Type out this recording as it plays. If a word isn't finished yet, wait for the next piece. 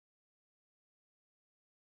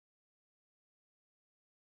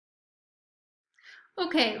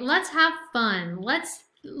Okay, let's have fun. Let's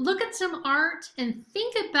look at some art and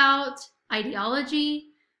think about ideology.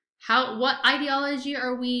 What ideology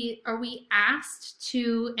are we asked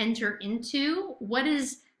to enter into? What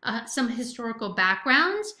is some historical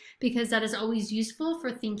background, because that is always useful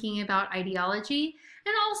for thinking about ideology.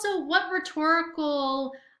 And also, what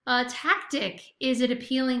rhetorical tactic is it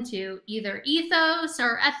appealing to? Either ethos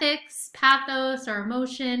or ethics, pathos or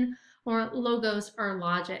emotion, or logos or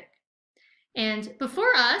logic. And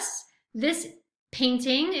before us, this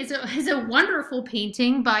painting is a wonderful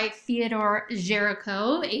painting by Theodore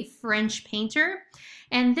Géricault, a French painter.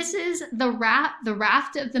 And this is the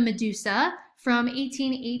Raft of the Medusa from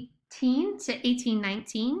 1818 to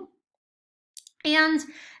 1819. And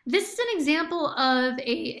this is an example of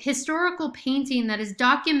a historical painting that is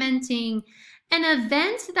documenting an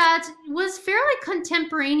event that was fairly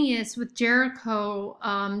contemporaneous with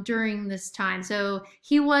Géricault during this time. So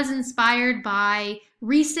he was inspired by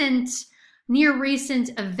near recent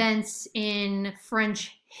events in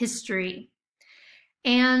French history.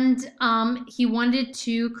 And he wanted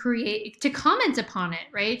to comment upon it,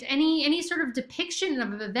 right? Any sort of depiction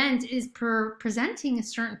of an event is presenting a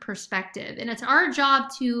certain perspective. And it's our job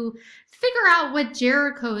to figure out what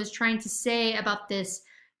Géricault is trying to say about this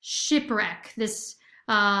shipwreck, this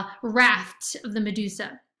raft of the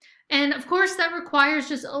Medusa. And of course, that requires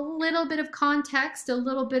just a little bit of context, a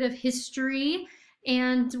little bit of history,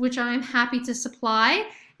 and which I'm happy to supply.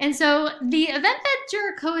 And so the event that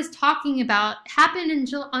Géricault is talking about happened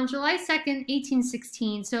on July 2nd,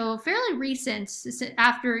 1816, so fairly recent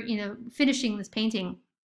after, finishing this painting.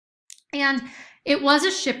 And it was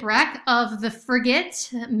a shipwreck of the frigate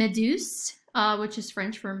Méduse, which is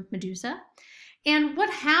French for Medusa. And what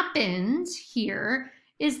happened here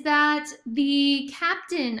is that the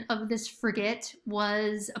captain of this frigate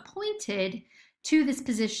was appointed to this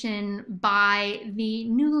position by the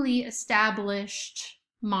newly established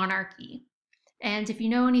monarchy. And if you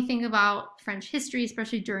know anything about French history,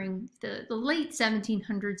 especially during the late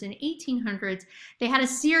 1700s and 1800s, they had a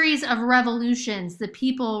series of revolutions, the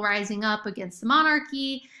people rising up against the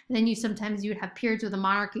monarchy. And then sometimes you would have periods where the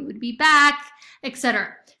monarchy would be back,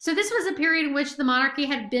 etc. So this was a period in which the monarchy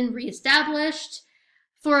had been reestablished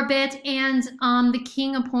for a bit, and the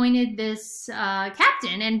king appointed this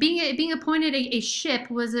captain. And being appointed a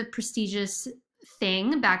ship was a prestigious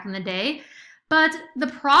thing back in the day. But the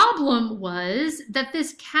problem was that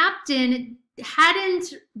this captain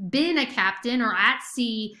hadn't been a captain or at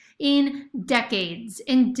sea in decades.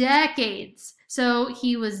 So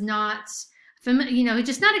he was not,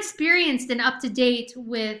 just not experienced and up to date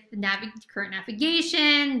with current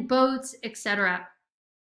navigation, boats, etc.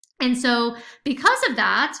 And so because of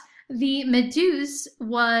that, the Méduse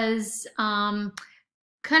was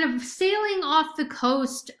kind of sailing off the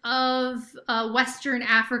coast of Western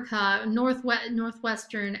Africa,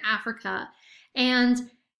 northwestern Africa.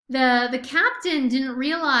 And the captain didn't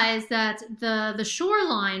realize that the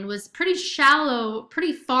shoreline was pretty shallow,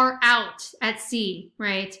 pretty far out at sea,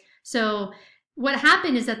 right? So what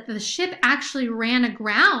happened is that the ship actually ran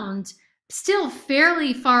aground still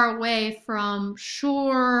fairly far away from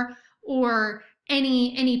shore or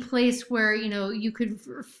any place where, you could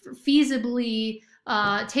feasibly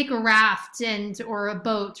take a raft or a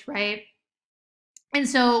boat, right? And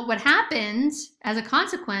so what happened as a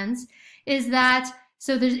consequence is that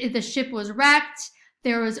the ship was wrecked.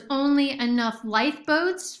 There was only enough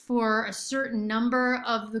lifeboats for a certain number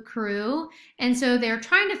of the crew. And so they're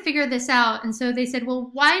trying to figure this out. And so they said,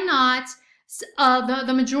 well, why not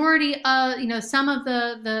the majority of, some of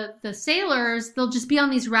the sailors, they'll just be on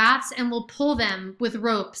these rafts and we'll pull them with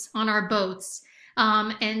ropes on our boats.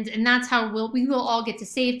 And that's how we will all get to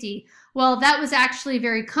safety. Well, that was actually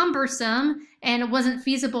very cumbersome, and it wasn't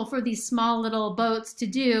feasible for these small little boats to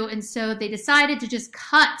do. And so they decided to just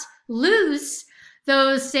cut loose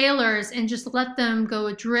those sailors and just let them go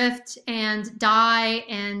adrift and die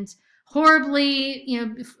and horribly,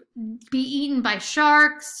 be eaten by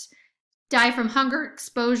sharks, die from hunger,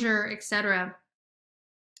 exposure, etc.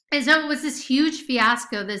 And so it was this huge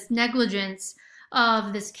fiasco, this negligence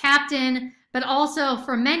of this captain, but also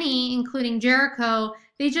for many, including Géricault,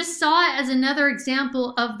 they just saw it as another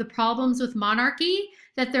example of the problems with monarchy,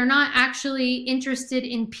 that they're not actually interested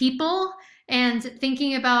in people and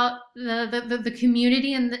thinking about the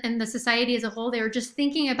community and the society as a whole. They were just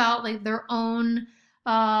thinking about like their own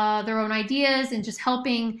ideas and just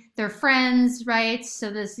helping their friends, right?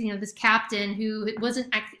 So this captain who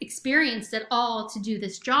wasn't experienced at all to do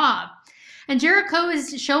this job. And Géricault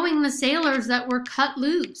is showing the sailors that were cut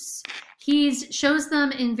loose. He shows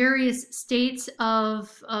them in various states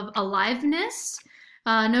of aliveness.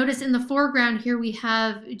 Notice in the foreground here we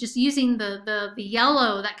have just using the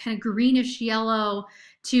yellow, that kind of greenish yellow,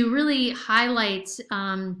 to really highlight,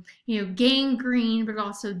 gangrene, but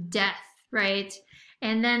also death, right?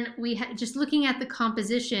 And then just looking at the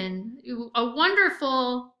composition, a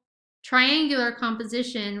wonderful triangular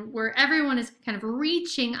composition where everyone is kind of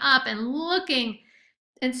reaching up and looking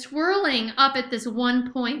and swirling up at this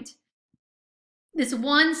one point. This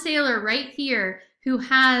one sailor right here who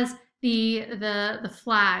has the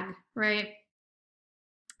flag, right?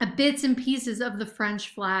 Bits and pieces of the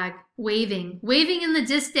French flag waving in the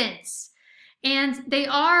distance. And they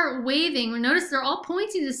are waving. Notice they're all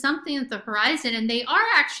pointing to something at the horizon, and they are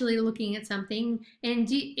actually looking at something. And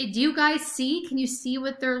do you guys see? Can you see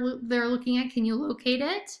what they're looking at? Can you locate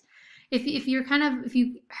it? If you are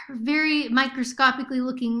very microscopically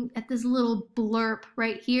looking at this little blurb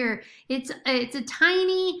right here, it's a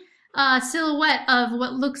tiny silhouette of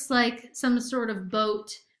what looks like some sort of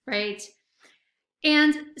boat, right?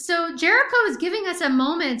 And so Jericho is giving us a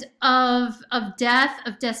moment of death,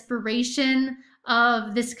 of desperation,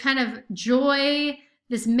 of this kind of joy,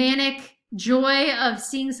 this manic joy of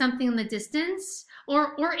seeing something in the distance.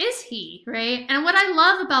 Or is he, right? And what I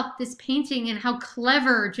love about this painting and how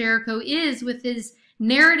clever Jericho is with his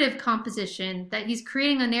narrative composition, that he's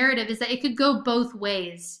creating a narrative, is that it could go both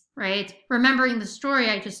ways, right? Remembering the story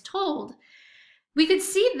I just told. We could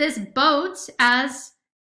see this boat as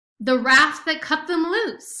the raft that cut them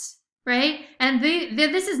loose, right? And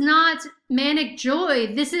this is not manic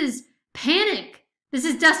joy. This is panic. This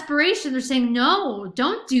is desperation. They're saying, no,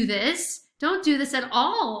 don't do this. Don't do this at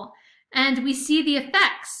all. And we see the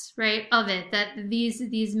effects, right, of it, that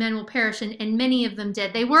these men will perish, and many of them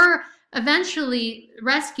did. They were eventually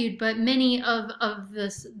rescued, but many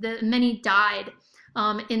many died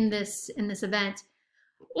in this event.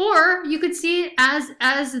 Or you could see it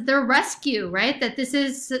as their rescue, right? That this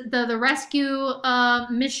is the rescue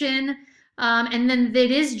mission, and then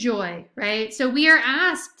it is joy, right? So we are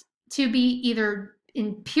asked to be either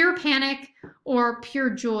in pure panic or pure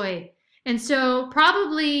joy. And so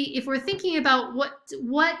probably if we're thinking about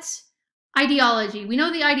what ideology, we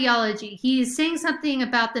know the ideology. He's saying something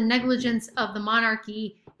about the negligence of the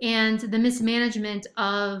monarchy and the mismanagement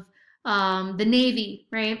of the Navy,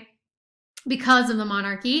 right? Because of the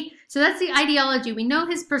monarchy. So that's the ideology. We know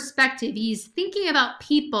his perspective. He's thinking about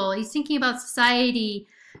people. He's thinking about society.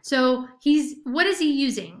 So what is he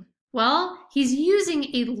using? Well, he's using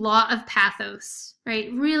a lot of pathos, right?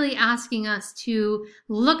 Really asking us to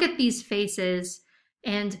look at these faces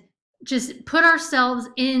and just put ourselves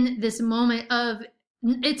in this moment of,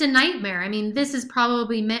 it's a nightmare. I mean, this is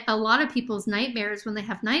probably a lot of people's nightmares when they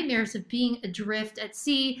have nightmares of being adrift at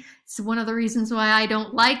sea. It's one of the reasons why I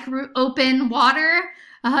don't like open water.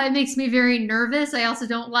 It makes me very nervous. I also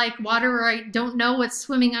don't like water where I don't know what's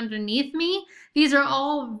swimming underneath me. These are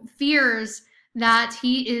all fears that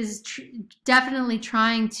he is definitely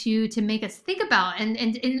trying to make us think about. And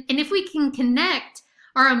if we can connect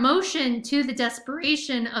our emotion to the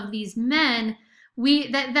desperation of these men,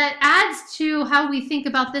 that adds to how we think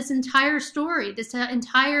about this entire story, this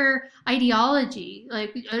entire ideology.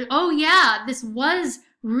 Like, oh yeah, this was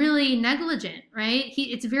really negligent, right?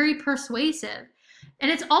 It's very persuasive. And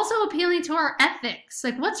it's also appealing to our ethics.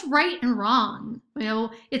 Like, what's right and wrong?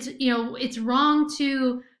 It's wrong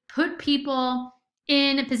to put people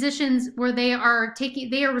in positions where they are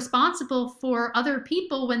responsible for other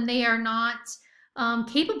people when they are not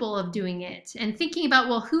capable of doing it. And thinking about,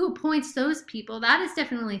 well, who appoints those people? That is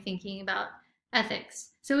definitely thinking about ethics.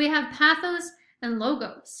 So we have pathos and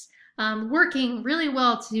logos working really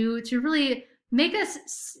well to really make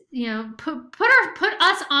us, put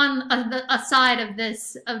us on a side of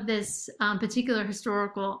this particular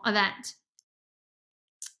historical event.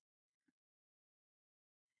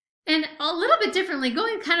 And a little bit differently,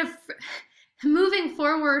 going kind of moving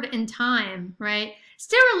forward in time, right?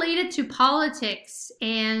 Still related to politics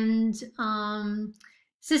and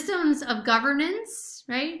systems of governance,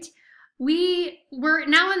 right? We were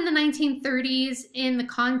now in the 1930s in the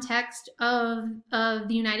context of the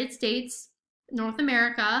United States, North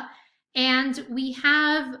America, and we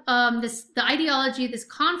have the ideology, this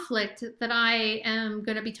conflict that I am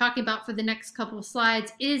going to be talking about for the next couple of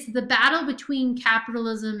slides is the battle between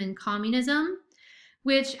capitalism and communism,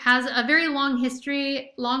 which has a very long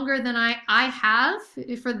history, longer than I have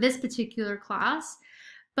for this particular class.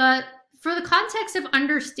 But for the context of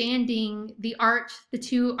understanding the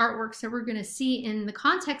two artworks that we're going to see in the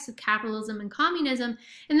context of capitalism and communism,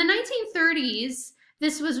 in the 1930s,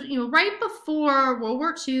 this was right before World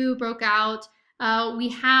War II broke out. We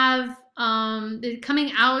have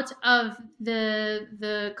coming out of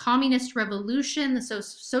the communist revolution, the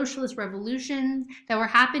socialist revolution that were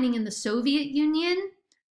happening in the Soviet Union,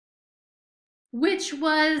 which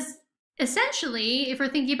was essentially, if we're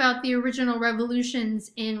thinking about the original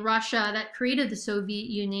revolutions in Russia that created the Soviet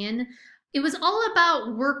Union, it was all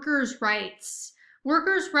about workers' rights.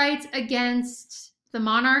 Workers' rights against the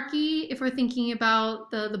monarchy, if we're thinking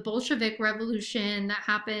about the Bolshevik revolution that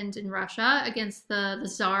happened in Russia against the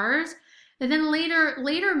Tsars, and then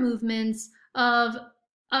later movements of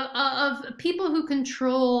people who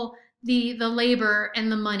control the labor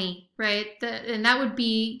and the money, right? And that would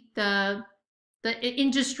be the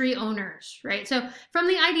industry owners, right? So from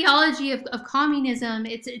the ideology of communism,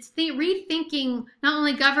 it's rethinking not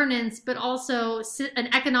only governance, but also an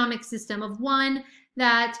economic system of one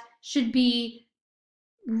that should be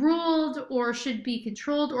ruled or should be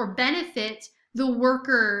controlled or benefit the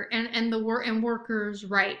worker and workers'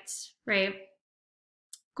 rights, right?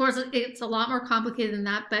 Of course, it's a lot more complicated than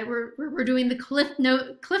that, but we're doing the Cliff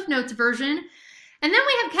Notes version. And then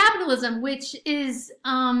we have capitalism, which is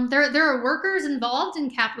there are workers involved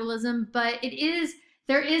in capitalism, but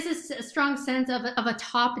there is a strong sense of a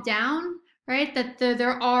top down, right? That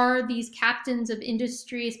there are these captains of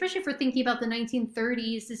industry, especially if we're thinking about the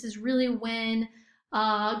 1930s. This is really when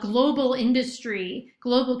global industry,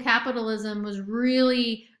 global capitalism was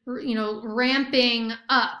really, ramping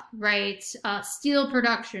up, right? Steel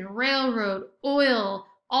production, railroad, oil,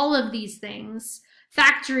 all of these things.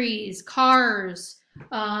 Factories, cars,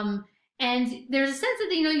 and there's a sense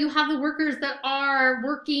that you have the workers that are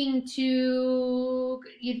working to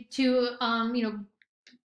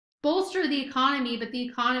bolster the economy, but the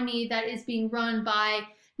economy that is being run by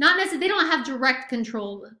not necessarily, they don't have direct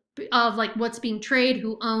control of like what's being traded,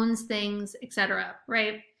 who owns things, etc.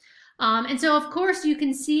 Right? And so of course you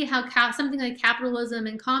can see how something like capitalism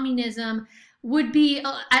and communism would be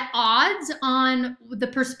at odds on the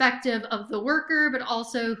perspective of the worker, but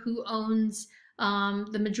also who owns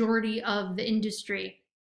the majority of the industry.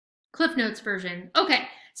 Cliff Notes version. Okay,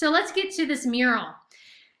 so let's get to this mural.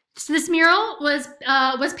 So this mural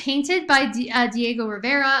was painted by Diego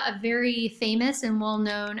Rivera, a very famous and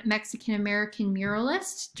well-known Mexican-American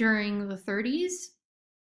muralist during the 30s.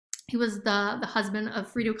 He was the husband of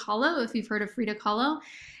Frida Kahlo, if you've heard of Frida Kahlo.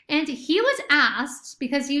 And he was asked,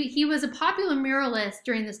 because he was a popular muralist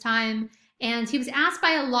during this time, and he was asked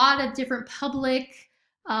by a lot of different public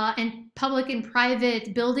and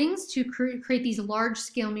private buildings to create these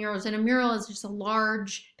large-scale murals. And a mural is just a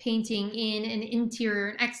large painting in an interior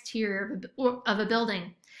and exterior of a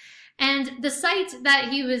building. And the site that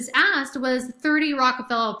he was asked was 30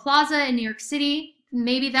 Rockefeller Plaza in New York City.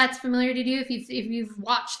 Maybe that's familiar to you if you've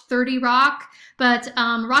watched 30 Rock. But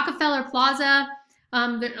Rockefeller Plaza,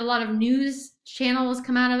 a lot of news channels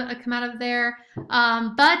come out of there.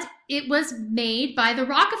 But it was made by the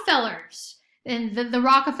Rockefellers. And the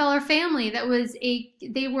Rockefeller family,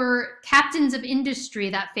 they were captains of industry,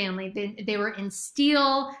 that family. They were in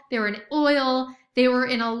steel, they were in oil, they were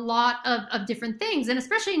in a lot of different things. And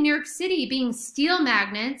especially in New York City, being steel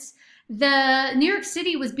magnates, New York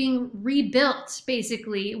City was being rebuilt,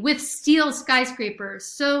 basically, with steel skyscrapers.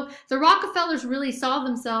 So the Rockefellers really saw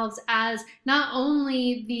themselves as not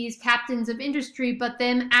only these captains of industry, but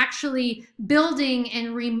them actually building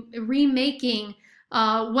and remaking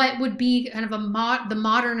what would be kind of the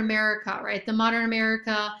modern America, right? The modern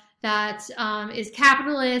America that is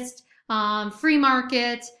capitalist, free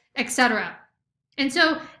market, etc. And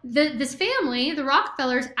so this family, the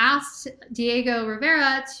Rockefellers, asked Diego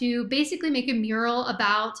Rivera to basically make a mural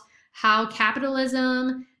about how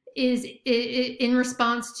capitalism is in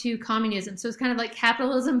response to communism. So it's kind of like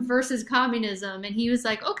capitalism versus communism. And he was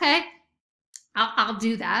like, okay, I'll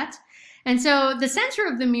do that. And so the center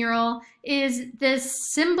of the mural is this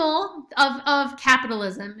symbol of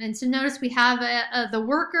capitalism. And so notice we have the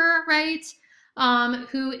worker, right,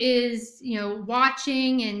 who is,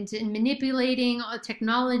 watching and manipulating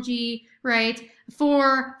technology, right,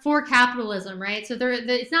 for capitalism, right? So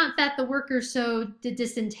it's not that the worker's so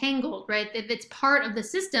disentangled, right? It's part of the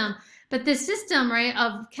system, but this system, right,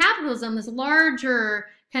 of capitalism, this larger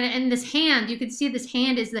kind of, and this hand, you can see this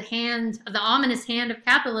hand is the ominous hand of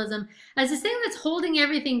capitalism, as this thing that's holding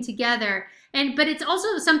everything together. But it's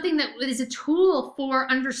also something that is a tool for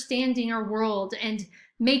understanding our world and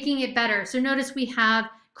making it better. So notice we have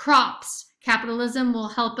crops. Capitalism will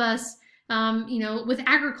help us, with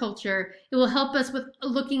agriculture. It will help us with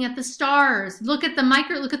looking at the stars. Look at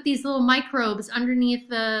these little microbes underneath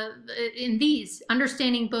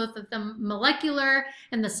understanding both of the molecular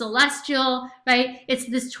and the celestial, right? It's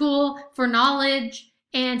this tool for knowledge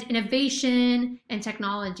and innovation and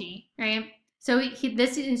technology, right? So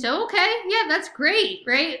okay, yeah, that's great,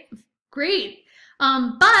 right? Great.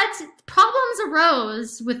 But problems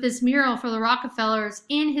arose with this mural for the Rockefellers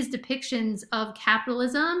in his depictions of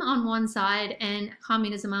capitalism on one side and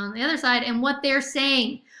communism on the other side, and what they're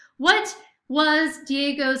saying. What was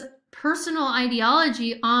Diego's personal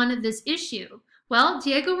ideology on this issue? Well,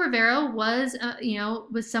 Diego Rivera was,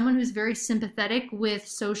 was someone who's very sympathetic with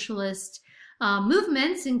socialist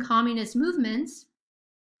movements and communist movements.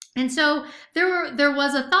 And so there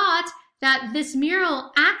was a thought that this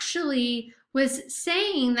mural actually was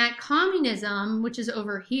saying that communism, which is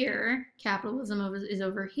over here, capitalism is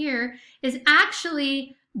over here, is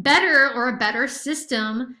actually better, or a better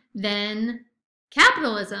system than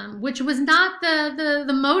capitalism, which was not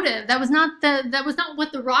the motive. That was not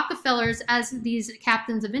what the Rockefellers, as these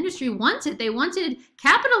captains of industry, wanted. They wanted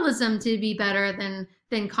capitalism to be better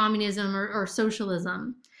than communism or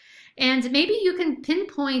socialism. And maybe you can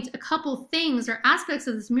pinpoint a couple things or aspects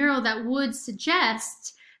of this mural that would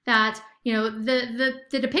suggest that, the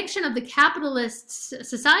depiction of the capitalist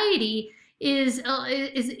society is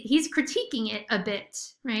he's critiquing it a bit,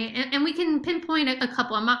 right? And we can pinpoint a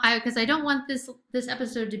couple, because I don't want this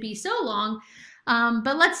episode to be so long,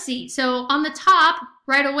 but let's see. So on the top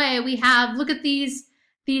right away, we have, look at these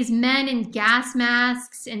men in gas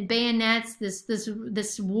masks and bayonets,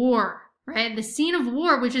 this war, right? The scene of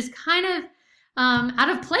war, which is kind of out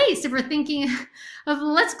of place if we're thinking of,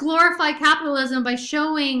 let's glorify capitalism by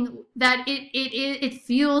showing that it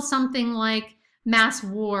feels something like mass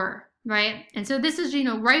war, right? And so this is,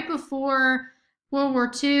 right before World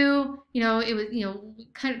War II, it was,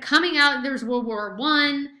 kind of coming out, there's World War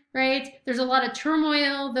I, right? There's a lot of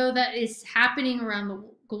turmoil, though, that is happening around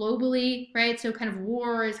globally, right? So kind of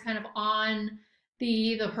war is kind of on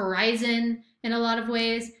the horizon in a lot of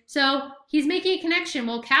ways. So he's making a connection.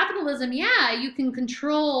 Well, capitalism, yeah, you can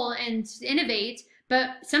control and innovate,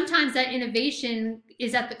 but sometimes that innovation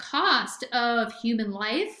is at the cost of human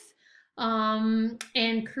life,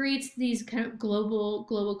 and creates these kind of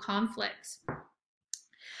global conflicts.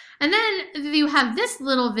 And then you have this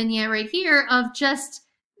little vignette right here of just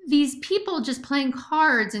these people just playing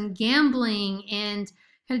cards and gambling and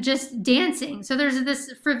just dancing. So there's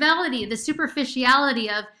this frivolity, the superficiality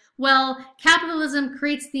of, well, capitalism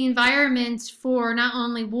creates the environment for not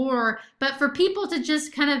only war, but for people to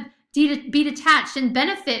just kind of be detached and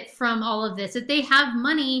benefit from all of this. That they have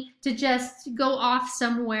money to just go off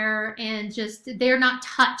somewhere and they're not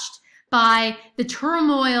touched by the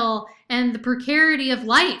turmoil and the precarity of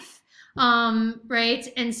life, right?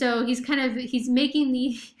 And so he's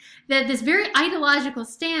making this very ideological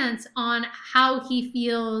stance on how he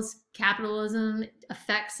feels capitalism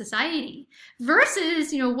affects society,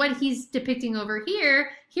 versus what he's depicting over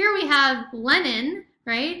here. Here we have Lenin,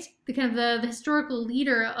 right? The kind of the historical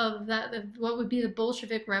leader of what would be the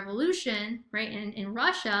Bolshevik Revolution, right, in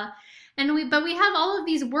Russia. And we have all of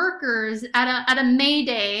these workers at a May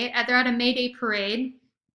Day. They're at a May Day parade,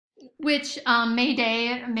 which May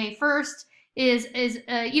Day, May 1st, is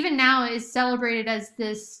even now is celebrated as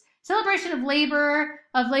this celebration of labor,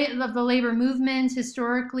 of the labor movement,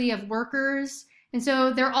 historically, of workers. And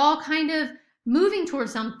so they're all kind of moving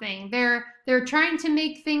towards something. They're trying to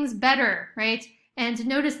make things better, right? And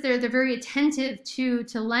notice they're very attentive to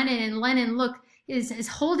Lenin, and Lenin, look, is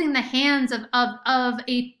holding the hands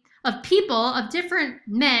of people, of different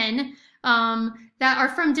men that are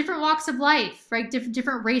from different walks of life, right?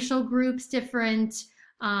 Different racial groups, different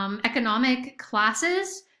economic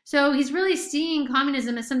classes. So he's really seeing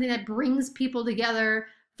communism as something that brings people together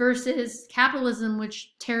versus capitalism,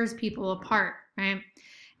 which tears people apart, right?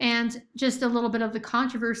 And just a little bit of the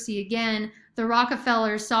controversy again, the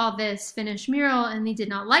Rockefellers saw this finished mural and they did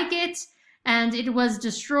not like it, and it was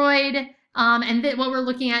destroyed. And what we're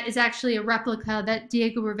looking at is actually a replica that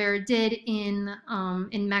Diego Rivera did in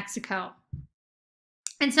Mexico.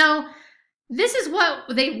 And so this is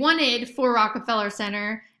what they wanted for Rockefeller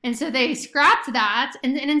Center. And so they scrapped that.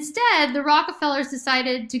 And instead, the Rockefellers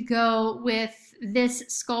decided to go with this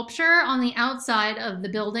sculpture on the outside of the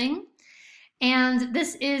building. And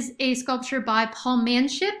this is a sculpture by Paul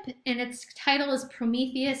Manship, and its title is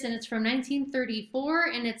Prometheus, and it's from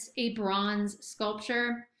 1934, and it's a bronze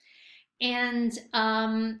sculpture. And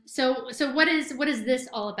so what is this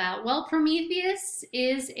all about? Well, Prometheus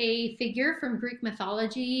is a figure from Greek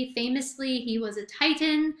mythology. Famously, he was a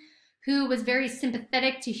Titan who was very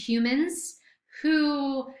sympathetic to humans,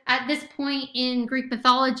 who at this point in Greek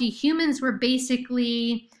mythology, humans were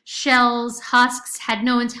basically shells, husks, had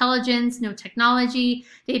no intelligence, no technology.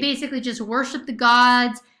 They basically just worshiped the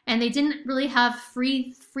gods, and they didn't really have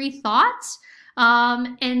free thoughts.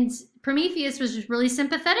 And Prometheus was just really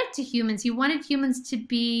sympathetic to humans. He wanted humans to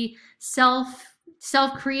be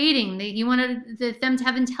self-creating. He wanted them to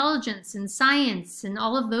have intelligence and science and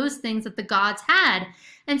all of those things that the gods had.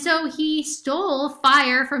 And so he stole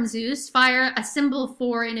fire from Zeus, fire, a symbol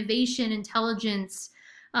for innovation, intelligence,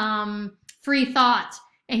 free thought.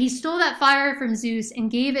 And he stole that fire from Zeus and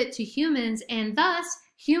gave it to humans. And thus,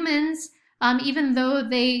 humans, even though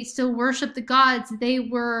they still worship the gods, they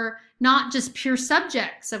were not just pure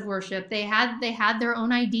subjects of worship. They had their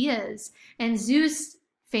own ideas. And Zeus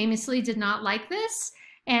famously did not like this,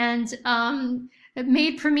 and it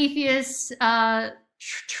made Prometheus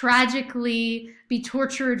tragically be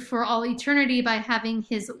tortured for all eternity by having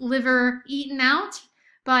his liver eaten out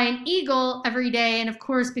by an eagle every day. And of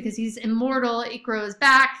course, because he's immortal, it grows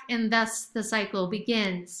back, and thus the cycle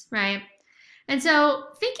begins, right? And so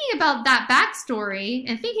thinking about that backstory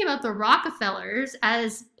and thinking about the Rockefellers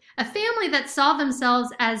as a family that saw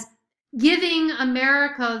themselves as giving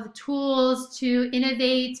America the tools to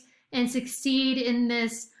innovate and succeed in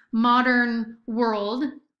this modern world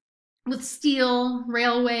with steel,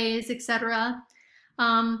 railways, etc.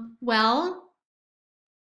 Well,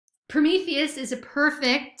 Prometheus is a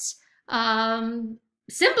perfect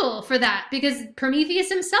symbol for that, because Prometheus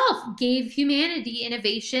himself gave humanity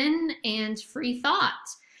innovation and free thought.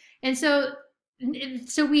 And so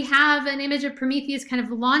we have an image of Prometheus kind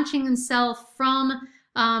of launching himself from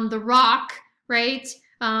the rock, right?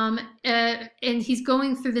 And he's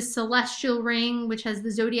going through the celestial ring, which has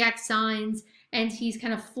the zodiac signs, and he's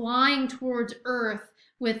kind of flying towards Earth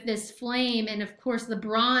with this flame. And of course, the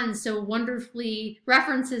bronze so wonderfully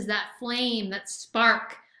references that flame, that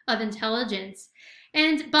spark of intelligence.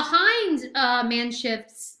 And behind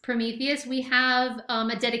Manship's Prometheus, we have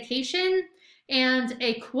a dedication and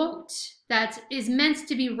a quote that is meant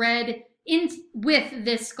to be read with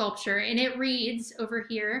this sculpture, and it reads over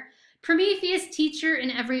here: "Prometheus, teacher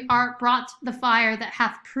in every art, brought the fire that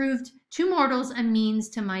hath proved to mortals a means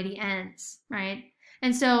to mighty ends," right?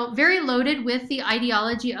 And so very loaded with the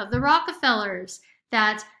ideology of the Rockefellers,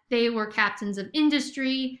 that they were captains of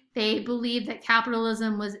industry. They believed that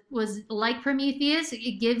capitalism was like Prometheus.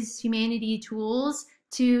 It gives humanity tools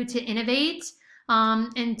to innovate,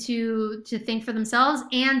 and to think for themselves,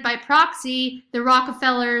 and by proxy, the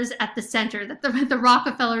Rockefellers at the center, that the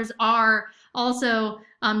Rockefellers are also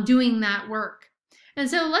doing that work. And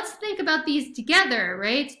so let's think about these together,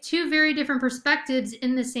 right? Two very different perspectives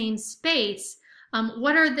in the same space.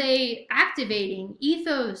 What are they activating?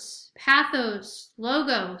 Ethos, pathos,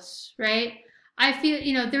 logos, right? I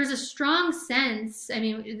feel, there's a strong sense, I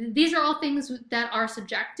mean, these are all things that are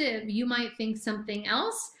subjective. You might think something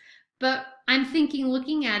else, but I'm thinking,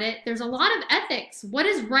 looking at it, there's a lot of ethics. What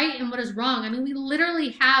is right and what is wrong? I mean, we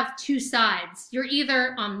literally have two sides. You're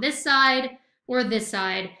either on this side or this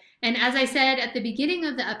side. And as I said at the beginning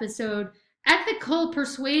of the episode, ethical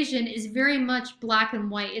persuasion is very much black and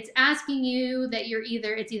white. It's asking you that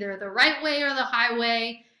it's either the right way or the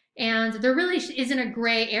highway. And there really isn't a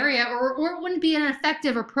gray area, or it wouldn't be an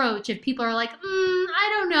effective approach if people are like,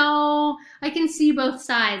 I don't know, I can see both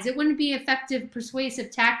sides. It wouldn't be effective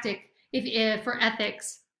persuasive tactic for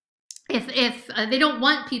ethics if they don't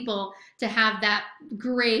want people to have that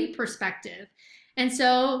gray perspective. And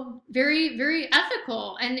so very, very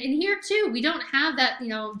ethical. And in here too, we don't have that,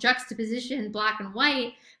 juxtaposition, black and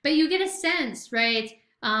white, but you get a sense, right?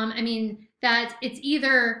 I mean, that it's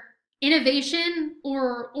either innovation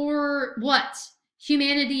or what?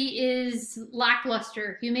 Humanity is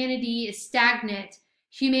lackluster. Humanity is stagnant.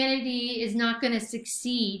 Humanity is not going to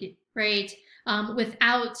succeed, right?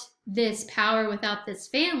 Without this power, without this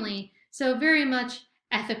family. So very much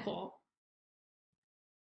ethical.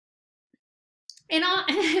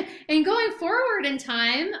 And going forward in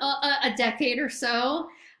time, a decade or so,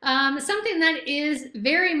 something that is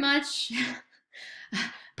very much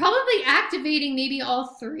probably activating maybe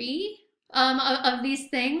all three of these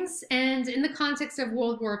things. And in the context of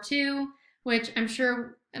World War II, which I'm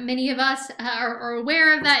sure many of us are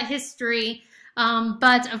aware of that history,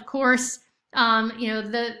 but of course, a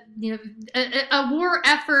war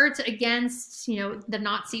effort against the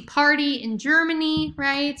Nazi Party in Germany,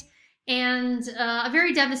 right? And a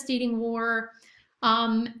very devastating war.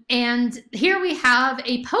 And here we have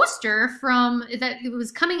a poster that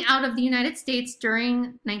was coming out of the United States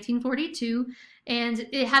during 1942, and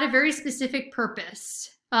it had a very specific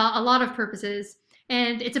purpose, a lot of purposes.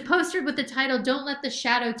 And it's a poster with the title, "Don't Let the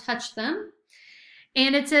Shadow Touch Them."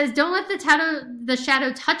 And it says, "Don't let the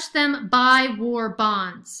shadow touch them, buy war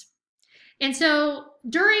bonds." And so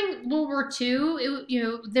during World War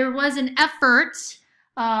II, there was an effort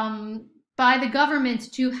by by the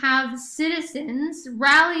government to have citizens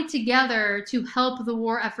rally together to help the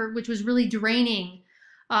war effort, which was really draining.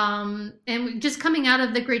 And just coming out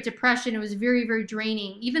of the Great Depression, it was very, very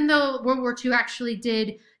draining. Even though World War II actually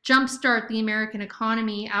did jumpstart the American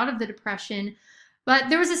economy out of the Depression, but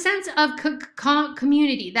there was a sense of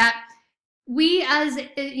community that we, as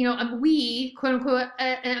we quote unquote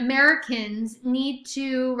Americans, need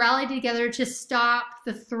to rally together to stop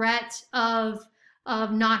the threat of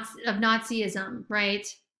Nazism, right?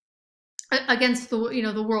 Against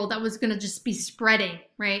the world that was going to just be spreading,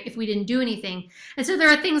 right, if we didn't do anything. And so there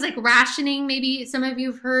are things like rationing. Maybe some of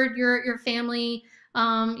you have heard your family,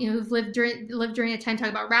 who've lived during a time talk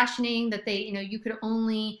about rationing, that they, you could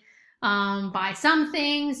only buy some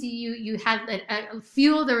things. You had a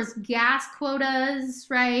fuel. There was gas quotas,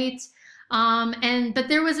 right? But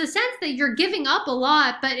there was a sense that you're giving up a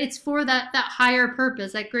lot, but it's for that higher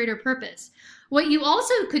purpose, that greater purpose. What you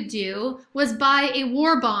also could do was buy a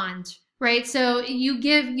war bond. Right, so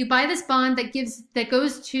you buy this bond that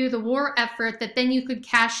goes to the war effort that then you could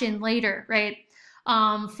cash in later, right,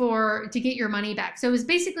 to get your money back. So it was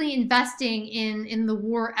basically investing in the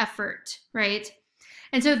war effort, right?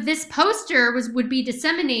 And so this poster would be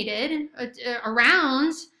disseminated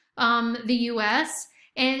around the U.S.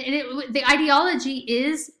 and the ideology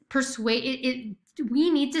is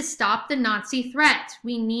we need to stop the Nazi threat.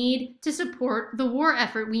 We need to support the war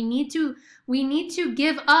effort. We need to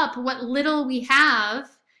give up what little we have.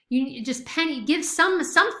 You just give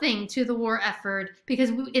something to the war effort,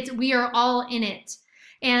 because we are all in it.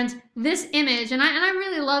 And this image, and I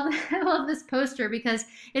really love I love this poster, because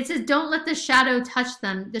it says, "Don't let the shadow touch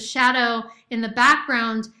them." The shadow in the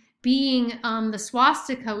background being the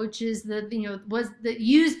swastika, which is was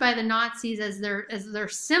used by the Nazis as their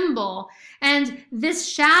symbol. And this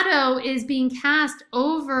shadow is being cast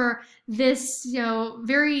over this,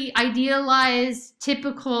 very idealized,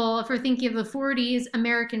 typical, if we're thinking of the 40s,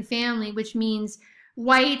 American family, which means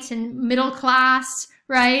white and middle class,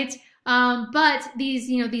 right? But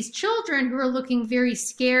these children who are looking very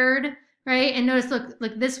scared, right? And notice, look,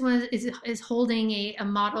 like this one is holding a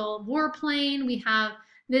model warplane. We have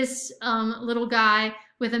this little guy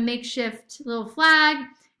with a makeshift little flag.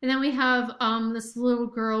 And then we have this little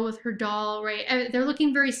girl with her doll, right? They're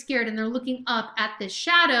looking very scared, and they're looking up at this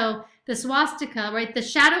shadow, the swastika, right? The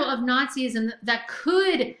shadow of Nazism that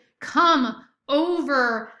could come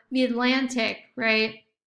over the Atlantic, right?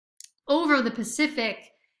 Over the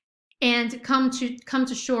Pacific, and come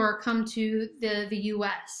to shore, come to the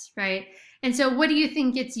U.S., right? And so what do you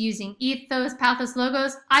think it's using? Ethos, pathos,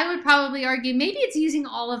 logos? I would probably argue maybe it's using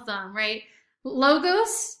all of them, right?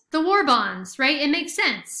 Logos, the war bonds, right? It makes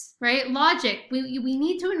sense, right? Logic. We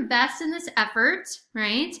need to invest in this effort,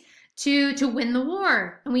 right? To win the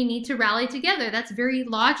war, and we need to rally together. That's very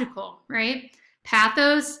logical, right?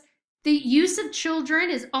 Pathos, the use of children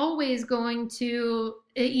is always going to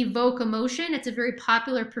evoke emotion. It's a very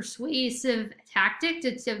popular persuasive tactic.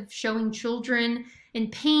 It's of showing children in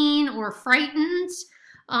pain or frightened,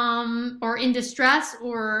 or in distress,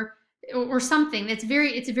 or something. It's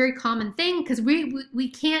a very common thing, because we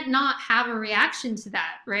can't not have a reaction to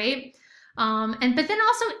that, right? But then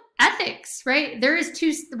also ethics, right? There are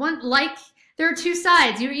two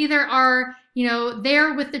sides. You either are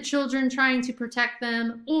there with the children trying to protect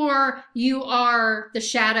them, or you are the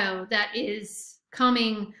shadow that is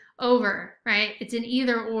coming over, right? It's an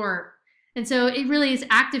either or. And so it really is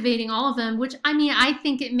activating all of them, which, I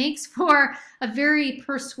think it makes for a very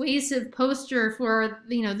persuasive poster for,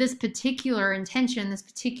 this particular intention, this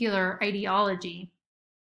particular ideology.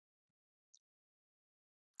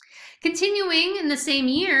 Continuing in the same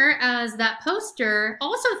year as that poster,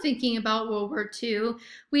 also thinking about World War II,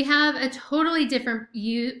 we have a totally different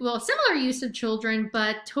similar use of children,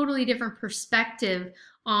 but totally different perspective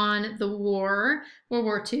on the war, World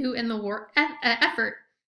War II, and the war effort.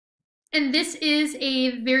 And this is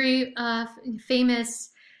a very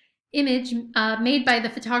famous image made by the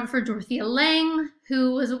photographer Dorothea Lange,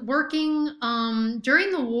 who was working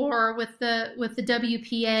during the war with the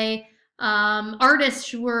WPA.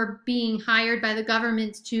 Artists were being hired by the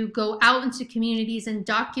government to go out into communities and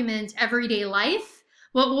document everyday life.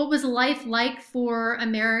 What was life like for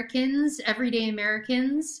Americans, everyday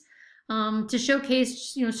Americans, to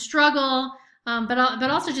showcase struggle, but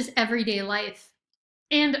also just everyday life.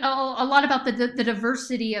 And a lot about the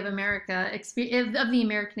diversity of America, of the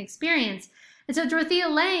American experience. And so Dorothea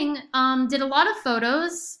Lange did a lot of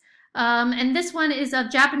photos, and this one is of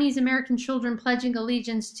Japanese American children pledging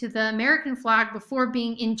allegiance to the American flag before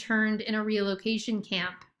being interned in a relocation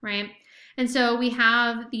camp, right? And so we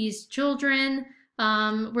have these children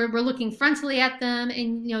We're looking frontally at them,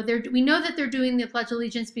 and we know that they're doing the Pledge of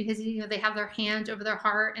Allegiance because they have their hand over their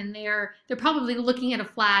heart, and they're probably looking at a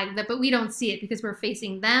flag but we don't see it because we're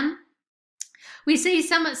facing them. We see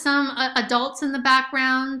some adults in the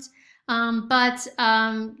background, but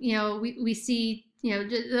we see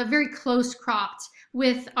a very close cropped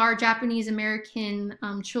with our Japanese American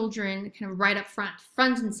children kind of right up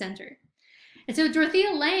front and center. And so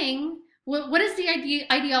Dorothea Lange, what is the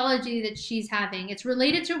ideology that she's having? It's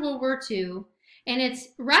related to World War II, and it's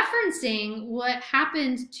referencing what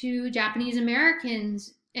happened to Japanese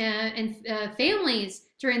Americans and families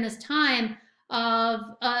during this time of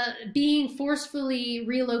being forcefully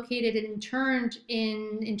relocated and interned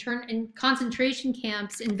in concentration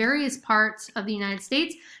camps in various parts of the United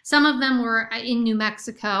States. Some of them were in New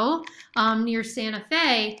Mexico, near Santa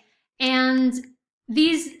Fe, and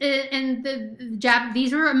these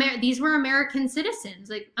were American citizens,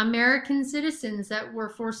 like American citizens that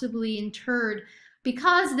were forcibly interred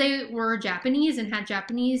because they were Japanese and had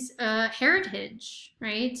Japanese heritage,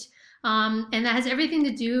 right? And that has everything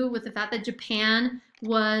to do with the fact that Japan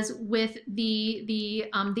was with the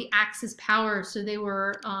Axis power, so they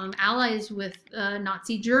were allies with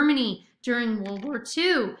Nazi Germany during World War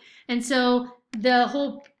II, and so the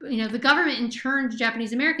whole the government interned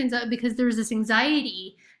Japanese Americans because there was this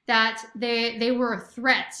anxiety that they were a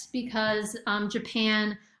threat because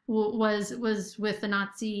Japan was with the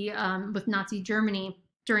Nazi Germany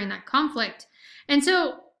during that conflict, and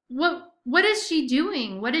so what is she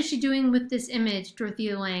doing? What is she doing with this image,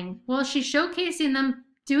 Dorothea Lange? Well, she's showcasing them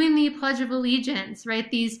doing the Pledge of Allegiance,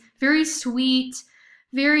 right? These very sweet,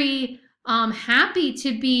 very happy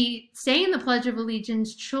to be saying the Pledge of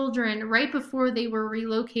Allegiance children right before they were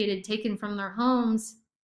relocated, taken from their homes.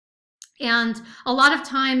 And a lot of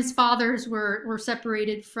times fathers were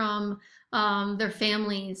separated from their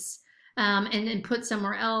families and put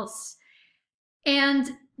somewhere else.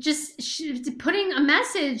 And just putting a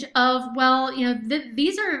message of, well,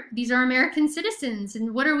 these are American citizens,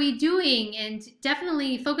 and what are we doing? And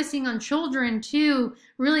definitely focusing on children too,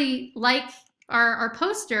 really like our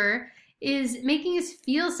poster, is making us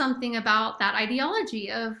feel something about that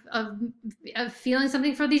ideology of feeling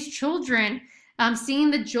something for these children, seeing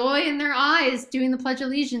the joy in their eyes doing the Pledge of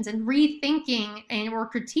Allegiance and rethinking or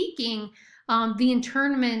critiquing the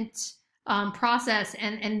internment process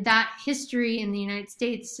and that history in the United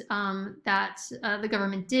States that the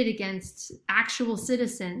government did against actual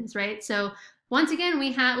citizens, right? So once again,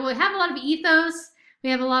 we have a lot of ethos,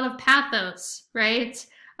 we have a lot of pathos, right?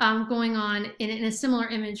 Going on in a similar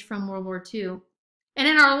image from World War II. And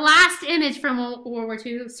in our last image from World War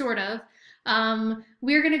II, sort of,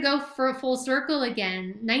 we're going to go for a full circle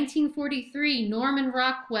again. 1943, Norman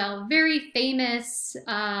Rockwell, very famous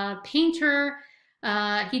painter.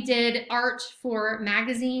 He did art for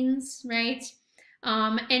magazines, right?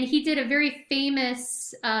 And he did a very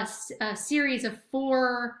famous series of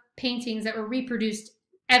 4 paintings that were reproduced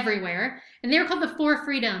everywhere. And they were called the 4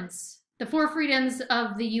 Freedoms. The 4 freedoms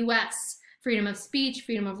of the U.S. Freedom of speech,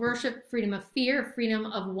 freedom of worship, freedom of fear, freedom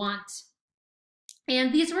of want.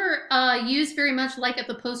 And these were used very much like at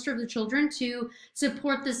the poster of the children to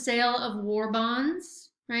support the sale of war bonds,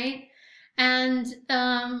 right? And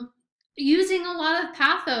using a lot of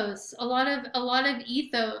pathos, a lot of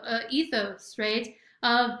ethos, right?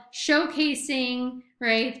 Of showcasing,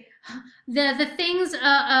 right? The things,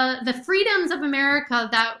 the freedoms of America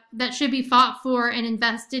that should be fought for and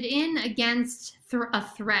invested in against a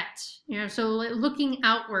threat. So looking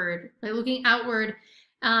outward, but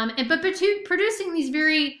producing these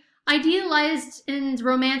very idealized and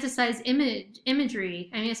romanticized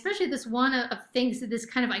imagery. I mean, especially this one of this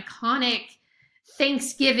kind of iconic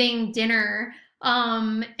Thanksgiving dinner.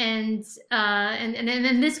 And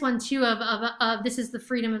then this one too of this is the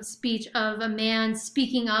freedom of speech of a man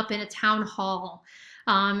speaking up in a town hall,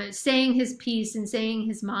 saying his piece and saying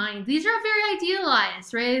his mind. These are very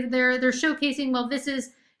idealized, right? They're showcasing, well, this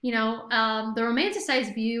is the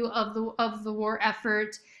romanticized view of the war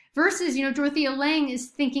effort versus Dorothea Lange is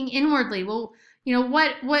thinking inwardly. Well,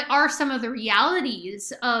 what are some of the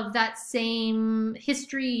realities of that same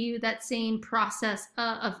history, that same process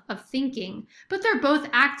of thinking? But they're both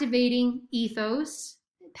activating ethos,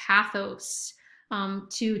 pathos,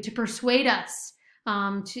 to persuade us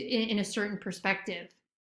in a certain perspective.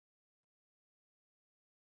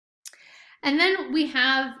 And then we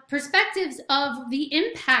have perspectives of the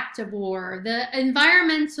impact of war, the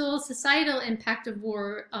environmental, societal impact of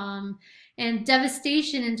war, and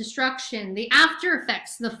devastation and destruction, the after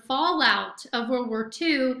effects, the fallout of World War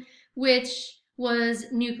II, which was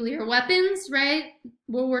nuclear weapons, right?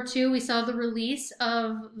 World War II, we saw the release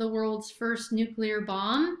of the world's first nuclear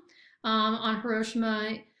bomb on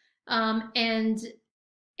Hiroshima, and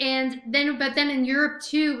but then in Europe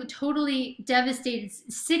too, totally devastated,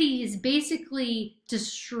 cities basically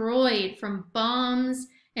destroyed from bombs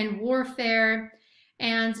and warfare.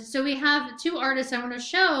 And so we have two artists I want to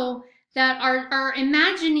show that are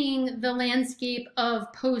imagining the landscape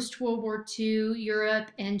of post-World War II Europe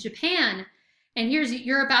and Japan. And here's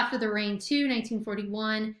Europe after the rain too,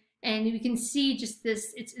 1941. And you can see just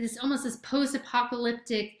this, it's almost this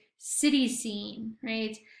post-apocalyptic city scene,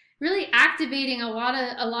 right? Really activating a lot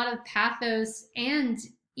of pathos and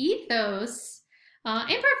ethos,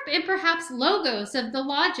 and perhaps logos of the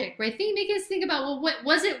logic, right? Making us think about, well, what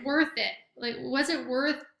was it worth it? Like, was it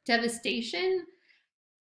worth devastation?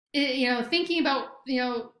 Thinking about,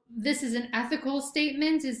 this is an ethical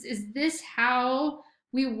statement. Is this how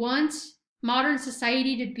we want modern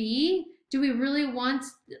society to be? Do we really want,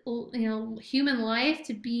 human life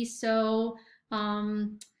to be so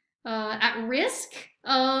at risk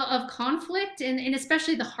of conflict, and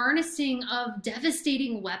especially the harnessing of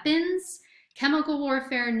devastating weapons, chemical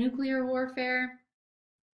warfare, nuclear warfare?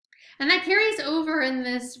 And that carries over in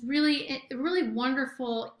this really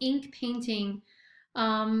wonderful ink painting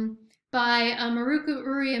by Maruku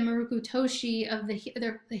Uri and Maruku Toshi of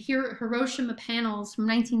the Hiroshima panels from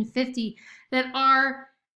 1950 that are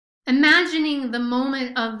imagining the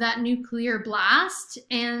moment of that nuclear blast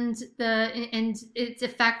and its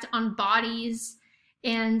effect on bodies.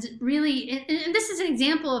 And really, and this is an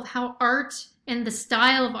example of how art and the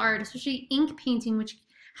style of art, especially ink painting, which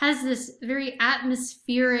has this very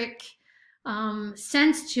atmospheric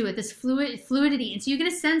sense to it, this fluidity. And so you get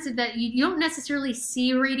a sense of that you don't necessarily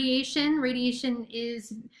see radiation. Radiation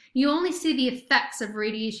is, you only see the effects of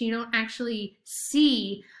radiation. You don't actually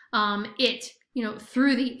see it,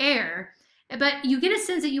 through the air. But you get a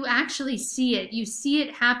sense that you actually see it. You see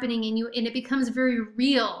it happening, and it becomes very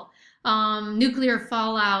real. Nuclear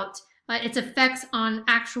fallout, its effects on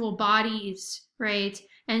actual bodies, right?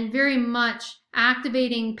 And very much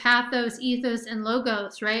activating pathos, ethos, and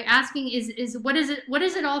logos, right? Asking is what is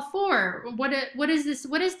it all for? What is this?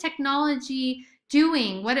 What is technology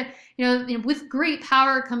doing? With great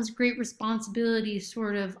power comes great responsibility,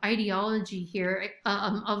 sort of ideology here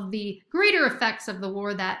of the greater effects of the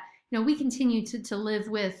war that we continue to live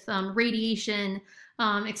with, radiation,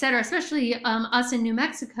 etc. Especially us in New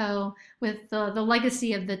Mexico with the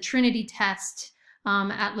legacy of the Trinity test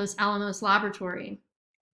at Los Alamos Laboratory.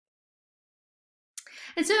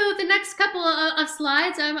 And so the next couple of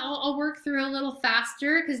slides, I'll work through a little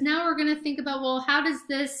faster, because now we're going to think about, well, how does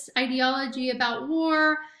this ideology about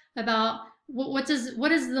war, about what does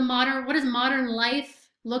modern life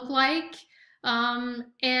look like?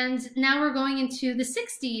 And now we're going into the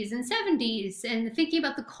 60s and 70s and thinking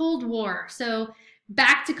about the Cold War. So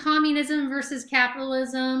back to communism versus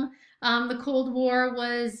capitalism. The Cold War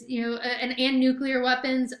was, and nuclear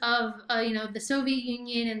weapons of, the Soviet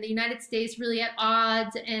Union and the United States really at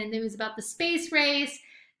odds. And it was about the space race,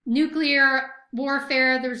 nuclear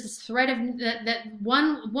warfare. There was this threat of that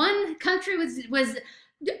one country was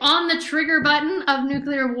on the trigger button of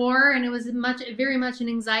nuclear war, and it was very much an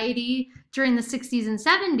anxiety during the 60s and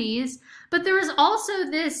 70s. But there was also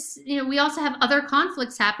this, we also have other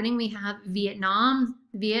conflicts happening. We have Vietnam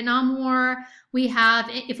War. We have,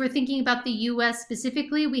 if we're thinking about the US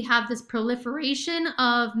specifically, we have this proliferation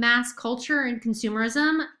of mass culture and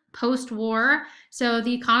consumerism post-war. So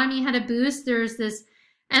the economy had a boost. There's this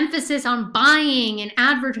emphasis on buying and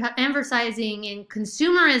advertising and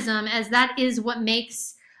consumerism, as that is what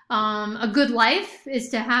makes a good life, is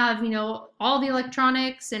to have, all the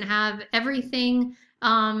electronics and have everything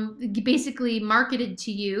basically marketed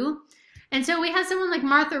to you. And so we have someone like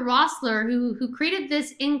Martha Rossler who created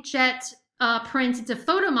this inkjet print. It's a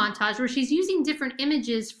photo montage where she's using different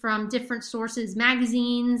images from different sources,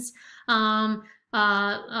 magazines,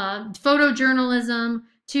 photojournalism,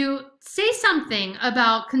 to say something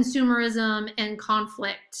about consumerism and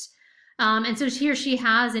conflict. And so here she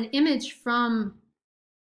has an image from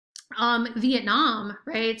Vietnam,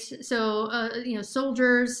 right? So,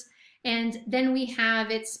 soldiers, and then we have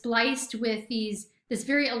it spliced with this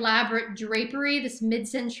very elaborate drapery, this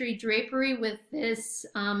mid-century drapery, with this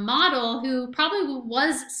model who probably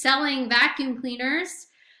was selling vacuum cleaners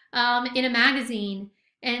in a magazine.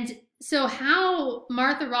 And so how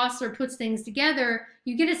Martha Rossler puts things together,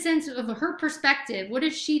 you get a sense of her perspective. What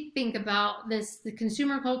does she think about this, the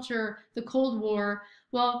consumer culture, the Cold War?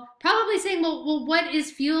 Well, probably saying, well, what is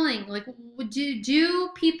fueling? Like, do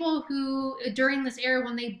people who, during this era,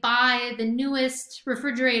 when they buy the newest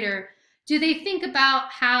refrigerator, do they think about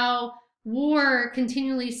how war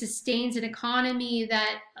continually sustains an economy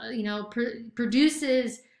that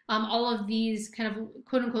produces all of these kind of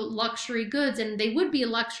quote unquote luxury goods, and they would be a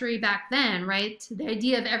luxury back then, right? The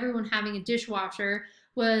idea of everyone having a dishwasher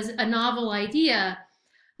was a novel idea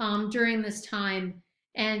during this time.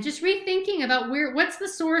 And just rethinking about what's the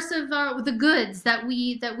source of the goods that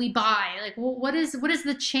we buy? Like, what is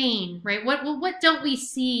the chain, right? What don't we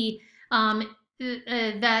see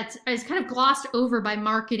that is kind of glossed over by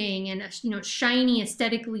marketing and shiny,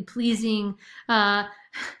 aesthetically pleasing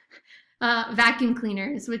vacuum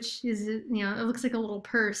cleaners, which is it looks like a little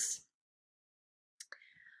purse.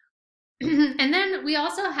 And then we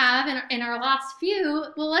also have in our last few,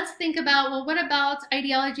 well, let's think about, well, what about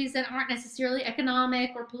ideologies that aren't necessarily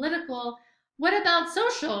economic or political? What about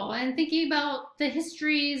social? And thinking about the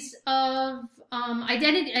histories of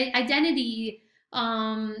identity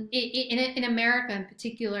in America in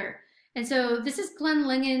particular. And so this is Glenn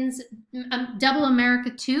Lingen's Double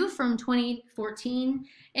America 2 from 2014.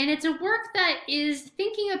 And it's a work that is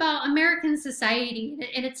thinking about American society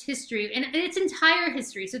and its history and its entire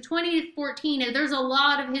history. So 2014, there's a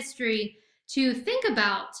lot of history to think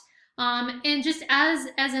about. And just as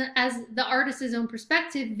the artist's own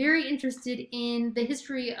perspective, very interested in the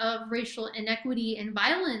history of racial inequity and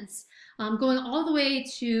violence, going all the way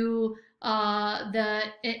to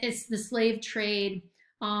the slave trade,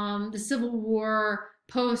 the Civil War,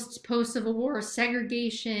 post-Civil War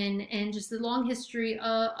segregation, and just the long history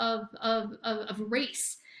of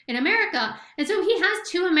race in America. And so he has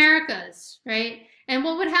two Americas, right? And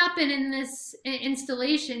what would happen in this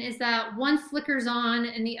installation is that one flickers on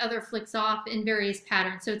and the other flicks off in various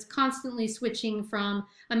patterns. So it's constantly switching from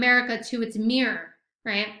America to its mirror,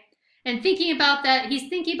 right? And thinking about that, he's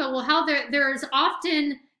thinking about, well, how there's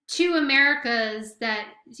often two Americas that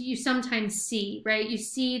you sometimes see, right? You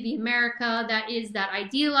see the America that is that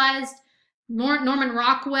idealized, Norman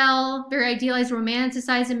Rockwell, very idealized,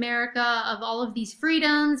 romanticized America of all of these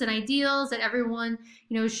freedoms and ideals that everyone,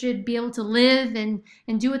 should be able to live and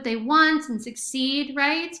do what they want and succeed,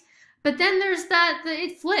 right? But then there's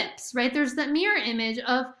it flips, right? There's that mirror image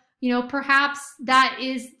of, perhaps that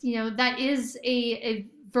is a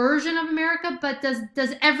version of America, but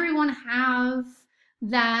does everyone have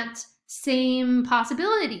that same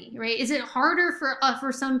possibility, right? Is it harder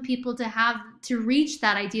for some people to reach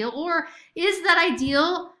that ideal, or is that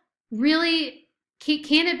ideal really,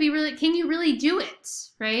 can you really do it,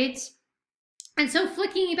 right? And so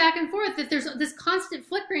flicking back and forth, that there's this constant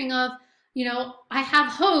flickering of, I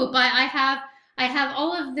have hope, I have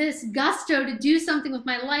all of this gusto to do something with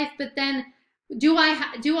my life, but then do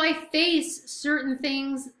I face certain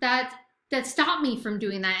things that stop me from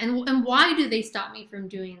doing that, and why do they stop me from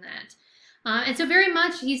doing that? And so very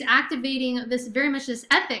much he's activating this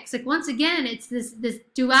ethics. Like, once again, it's this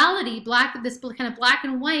duality, this kind of black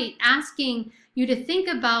and white, asking you to think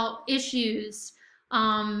about issues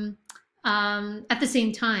at the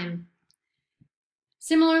same time.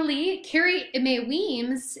 Similarly, Carrie Mae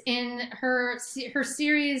Weems, in her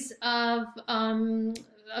series of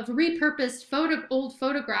repurposed old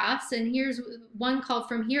photographs, and here's one called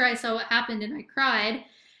 "From Here I Saw What Happened and I Cried,"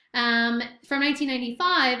 from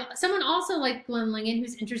 1995, someone also like Glenn Lingen,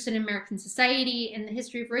 who's interested in American society and the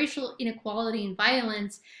history of racial inequality and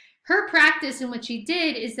violence. Her practice and what she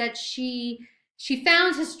did is that she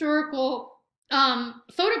found historical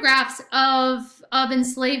photographs of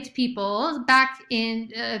enslaved people back in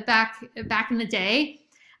the day,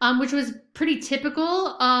 which was pretty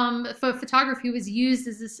typical. Photography was used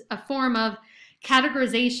as a form of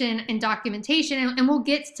categorization and documentation, and we'll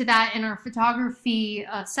get to that in our photography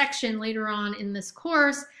section later on in this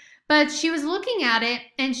course. But she was looking at it,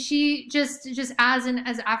 and she just as an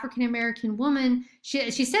African American woman, she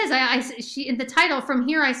says, she in the title, "From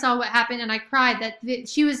Here I Saw What Happened and I Cried," that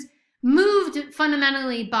she was moved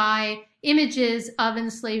fundamentally by images of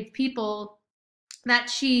enslaved people, that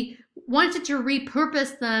she wanted to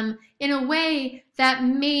repurpose them in a way that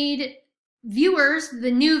made viewers, the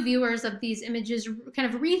new viewers of these images,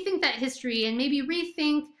 kind of rethink that history and maybe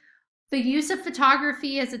rethink the use of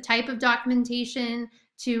photography as a type of documentation,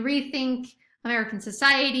 to rethink American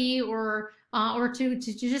society, or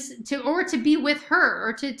to be with her,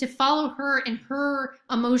 or to follow her in her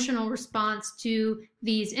emotional response to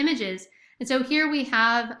these images. And so here we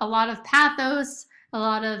have a lot of pathos, a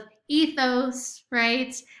lot of ethos,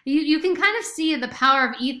 right? You can kind of see the power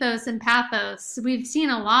of ethos and pathos. We've seen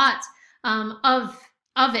a lot of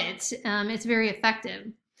it. It's very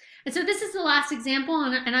effective. And so this is the last example,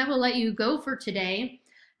 and I will let you go for today.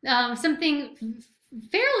 Something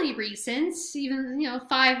fairly recent, even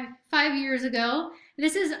 5 years ago,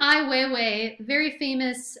 This is Ai Weiwei, very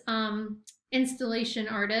famous installation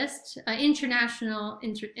artist, international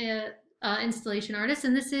installation artist,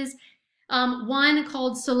 and this is one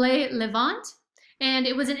called Soleil Levant, and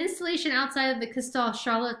it was an installation outside of the Kastel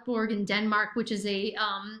Charlottenborg in Denmark, which is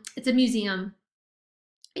it's a museum,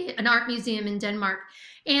 an art museum in Denmark,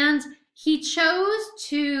 and he chose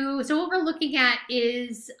to. So what we're looking at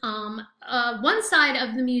is one side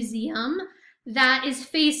of the museum that is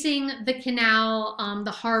facing the canal,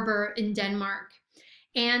 the harbor in Denmark.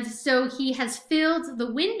 And so he has filled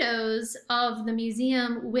the windows of the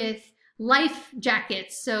museum with life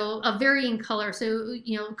jackets, so of varying color. So,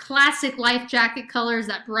 classic life jacket colors,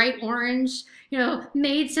 that bright orange,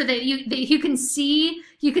 made so that you can see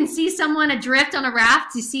someone adrift on a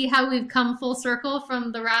raft. You see how we've come full circle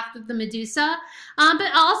from the raft of the Medusa,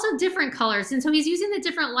 but also different colors. And so he's using the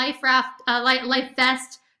different life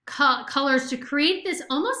vest colors to create this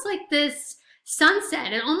almost like this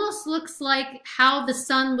sunset. It almost looks like how the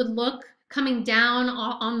sun would look coming down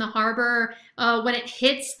on the harbor when it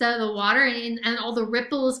hits the water, and all the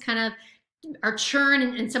ripples kind of are churn,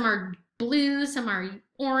 and some are blue, some are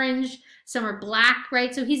orange, some are black,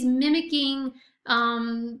 right? So he's mimicking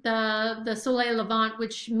the Soleil Levant,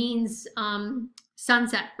 which means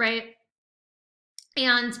sunset, right?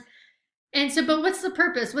 And so, but what's the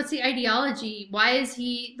purpose? What's the ideology? Why is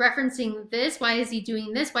he referencing this? Why is he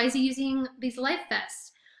doing this? Why is he using these life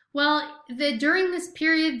vests? Well, during this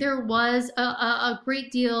period, there was a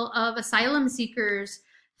great deal of asylum seekers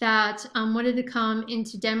that wanted to come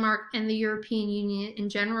into Denmark and the European Union in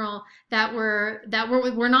general that were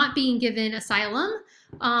not being given asylum.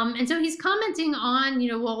 And so he's commenting on,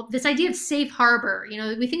 well, this idea of safe harbor.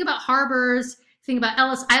 We think about harbors. Think about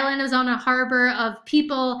Ellis Island is on a harbor of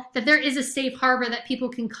people, that there is a safe harbor that people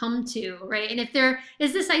can come to, right? And if there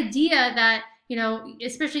is this idea that,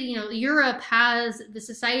 especially, Europe has the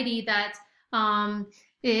society that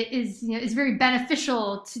is very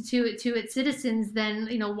beneficial to its citizens, then,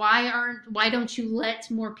 why don't you let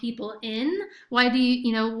more people in? Why do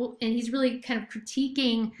you, and he's really kind of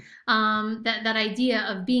critiquing that idea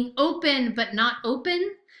of being open but not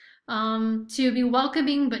open, to be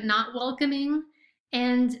welcoming but not welcoming.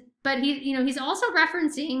 But he's also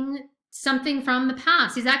referencing something from the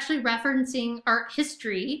past. He's actually referencing art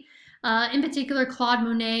history, in particular Claude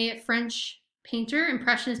Monet, a French painter,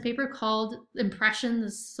 impressionist paper called Impression, the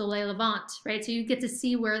Soleil Levant, right? So you get to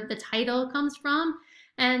see where the title comes from.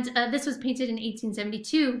 And this was painted in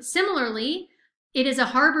 1872. Similarly, it is a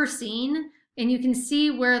harbor scene, and you can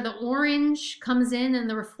see where the orange comes in and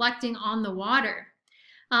the reflecting on the water.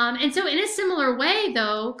 And so in a similar way,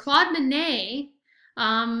 though, Claude Monet,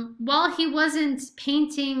 while he wasn't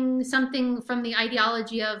painting something from the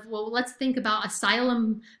ideology of, well, let's think about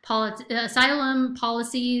asylum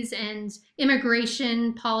policies and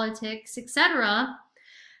immigration politics, etc.,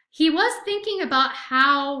 he was thinking about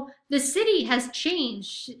how the city has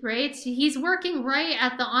changed, right? He's working right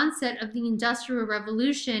at the onset of the Industrial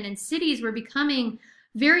Revolution, and cities were becoming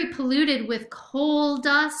very polluted with coal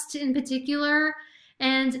dust in particular.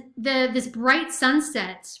 And this bright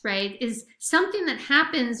sunset, right, is something that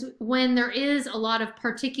happens when there is a lot of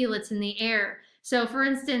particulates in the air. So for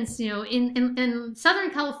instance, in Southern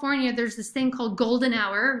California, there's this thing called golden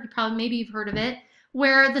hour. Maybe you've heard of it,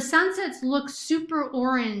 where the sunsets look super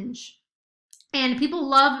orange. And people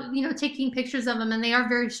love, taking pictures of them, and they are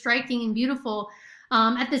very striking and beautiful.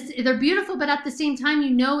 They're beautiful, but at the same time,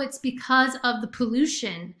 it's because of the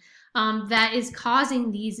pollution that is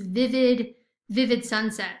causing these vivid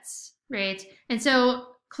sunsets, right? And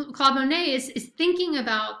so Claude Monet is thinking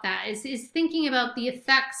about that, is thinking about the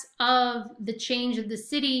effects of the change of the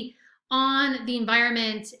city on the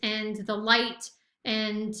environment and the light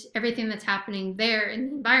and everything that's happening there in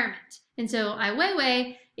the environment. And so Ai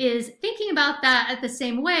Weiwei is thinking about that at the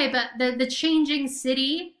same way, but the changing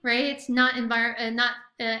city, right? It's not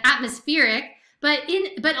atmospheric,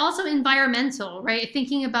 but also environmental, right?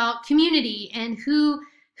 Thinking about community and who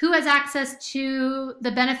has access to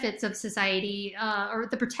the benefits of society, or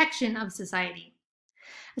the protection of society.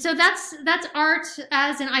 So that's art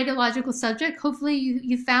as an ideological subject. Hopefully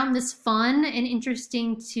you found this fun and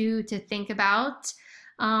interesting to think about.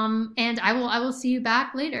 And I will see you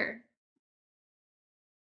back later.